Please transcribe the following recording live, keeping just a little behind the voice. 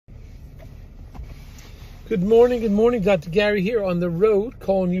Good morning, Dr. Gary here on the road,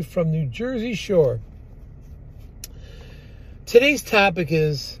 calling you from New Jersey Shore. Today's topic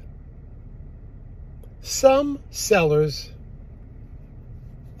is some sellers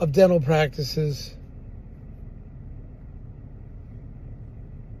of dental practices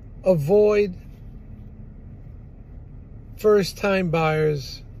avoid first-time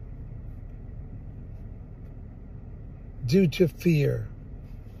buyers due to fear.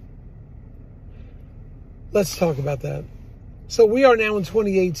 Let's talk about that. So we are now in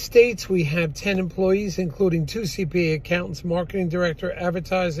 28 states. We have 10 employees, including 2 CPA accountants, marketing director,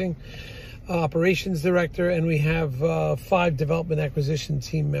 advertising, operations director, and we have 5 development acquisition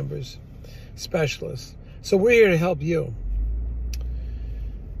team members, specialists. So we're here to help you.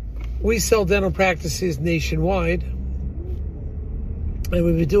 We sell dental practices nationwide, and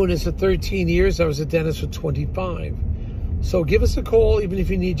we've been doing this for 13 years. I was a dentist for 25. So give us a call, even if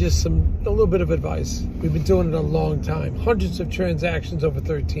you need just a little bit of advice. We've been doing it a long time. Hundreds of transactions over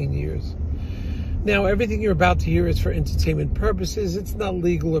 13 years. Now, everything you're about to hear is for entertainment purposes. It's not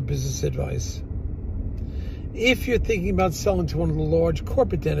legal or business advice. If you're thinking about selling to one of the large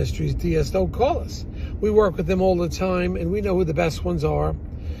corporate dentistries, DSO, call us. We work with them all the time, and we know who the best ones are.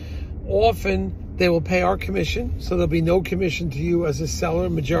 Often, they will pay our commission, so there'll be no commission to you as a seller,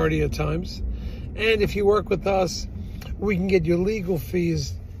 majority of times. And if you work with us, we can get your legal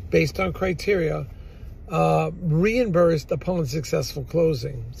fees based on criteria reimbursed upon successful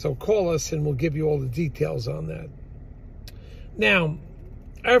closing. So call us and we'll give you all the details on that. Now,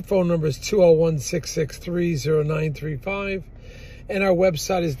 our phone number is 201-663-0935, and our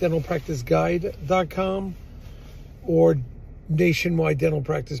website is dentalpracticeguide.com or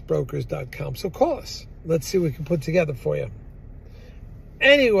nationwidedentalpracticebrokers.com. So call us. Let's see what we can put together for you.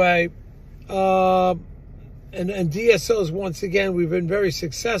 Anyway, And DSOs, once again, we've been very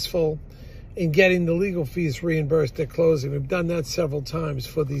successful in getting the legal fees reimbursed at closing. We've done that several times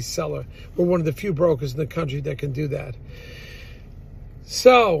for the seller. We're one of the few brokers in the country that can do that.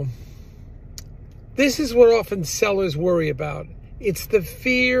 So, this is what often sellers worry about. It's the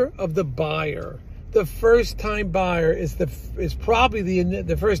fear of the buyer. The first-time buyer is probably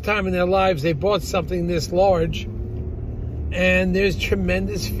the first time in their lives they bought something this large. And there's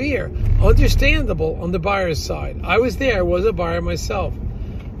tremendous fear. Understandable on the buyer's side. I was there. I was a buyer myself.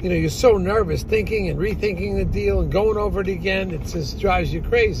 You know, you're so nervous thinking and rethinking the deal and going over it again. It just drives you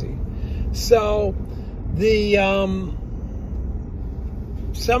crazy. So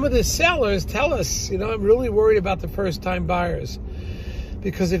some of the sellers tell us, I'm really worried about the first-time buyers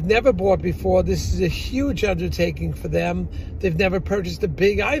because they've never bought before. This is a huge undertaking for them. They've never purchased a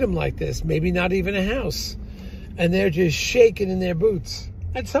big item like this, maybe not even a house. And they're just shaking in their boots.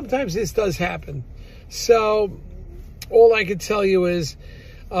 And sometimes this does happen. So all I can tell you is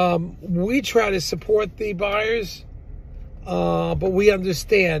we try to support the buyers, but we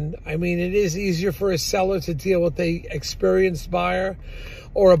understand. I mean, it is easier for a seller to deal with a experienced buyer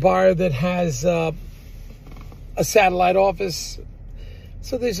or a buyer that has a satellite office.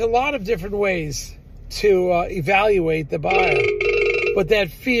 So there's a lot of different ways to evaluate the buyer. But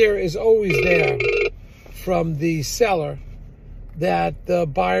that fear is always there from the seller that the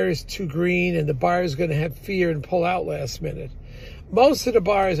buyer is too green and the buyer is going to have fear and pull out last minute. Most of the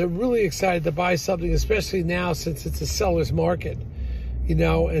buyers are really excited to buy something, especially now since it's a seller's market,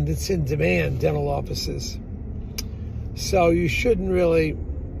 and it's in demand, dental offices. So you shouldn't really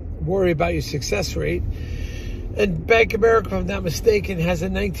worry about your success rate. And Bank of America, if I'm not mistaken, has a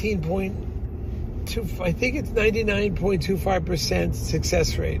 99.25%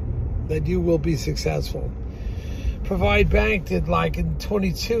 success rate. That you will be successful. Provide Bank did in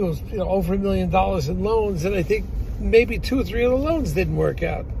 22, over $1 million in loans, and I think maybe 2 or 3 of the loans didn't work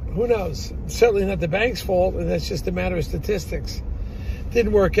out. Who knows? It's certainly not the bank's fault, and that's just a matter of statistics.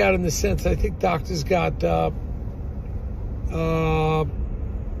 Didn't work out in the sense I think doctors got, I'm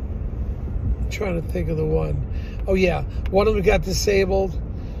trying to think of the one. Oh yeah, one of them got disabled,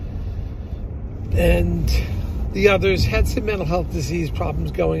 and the others had some mental health disease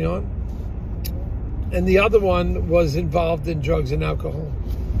problems going on. And the other one was involved in drugs and alcohol.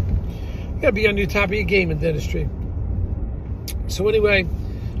 You gotta be on your top of your game in dentistry. So anyway,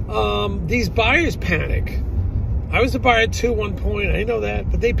 these buyers panic. I was a buyer too at one point, I know that,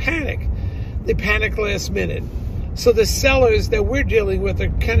 but they panic. They panic last minute. So the sellers that we're dealing with are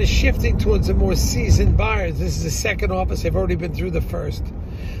kind of shifting towards a more seasoned buyers. This is the second office. They've already been through the first.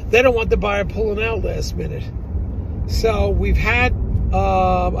 They don't want the buyer pulling out last minute. So we've had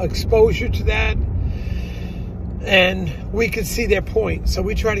exposure to that, and we can see their point. So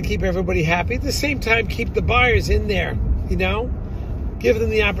we try to keep everybody happy. At the same time, keep the buyers in there, give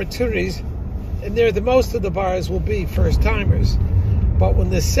them the opportunities And most of the buyers will be first-timers. But when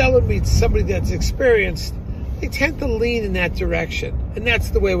the seller meets somebody that's experienced, they tend to lean in that direction. And that's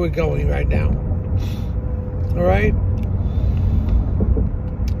the way we're going right now. All right?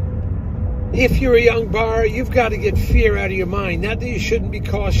 If you're a young buyer, you've got to get fear out of your mind. Not that you shouldn't be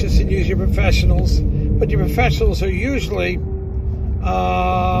cautious and use your professionals, but your professionals are usually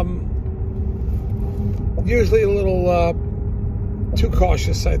a little too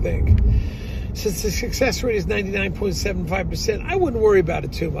cautious, I think. Since the success rate is 99.75%, I wouldn't worry about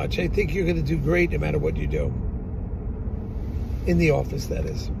it too much. I think you're going to do great no matter what you do. In the office, that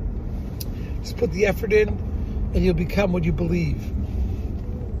is. Just put the effort in, and you'll become what you believe.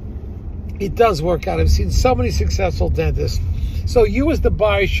 It does work out. I've seen so many successful dentists. So you as the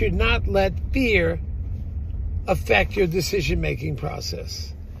buyer should not let fear affect your decision-making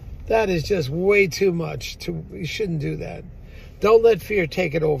process. That is just way too much. You shouldn't do that. Don't let fear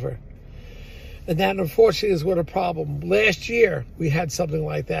take it over. And that, unfortunately, is what a problem. Last year, we had something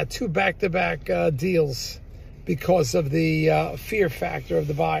like that. 2 back-to-back deals because of the fear factor of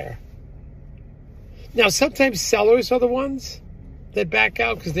the buyer. Now, sometimes sellers are the ones that back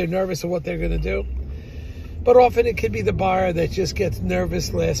out because they're nervous of what they're going to do. But often it can be the buyer that just gets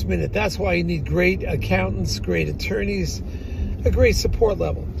nervous last minute. That's why you need great accountants, great attorneys, a great support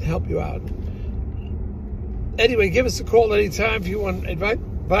level to help you out. Anyway, give us a call anytime if you want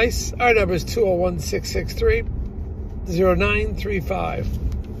advice. Our number is 201-663-0935.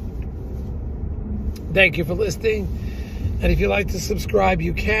 Thank you for listening. And if you'd like to subscribe,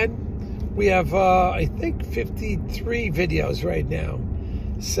 you can. We have, I think, 53 videos right now.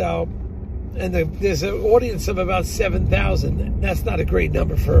 So, and there's an audience of about 7,000. That's not a great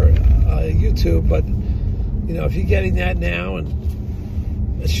number for YouTube, but, you know, if you're getting that now,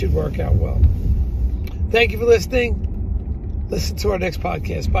 and it should work out well. Thank you for listening. Listen to our next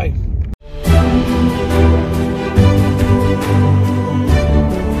podcast. Bye.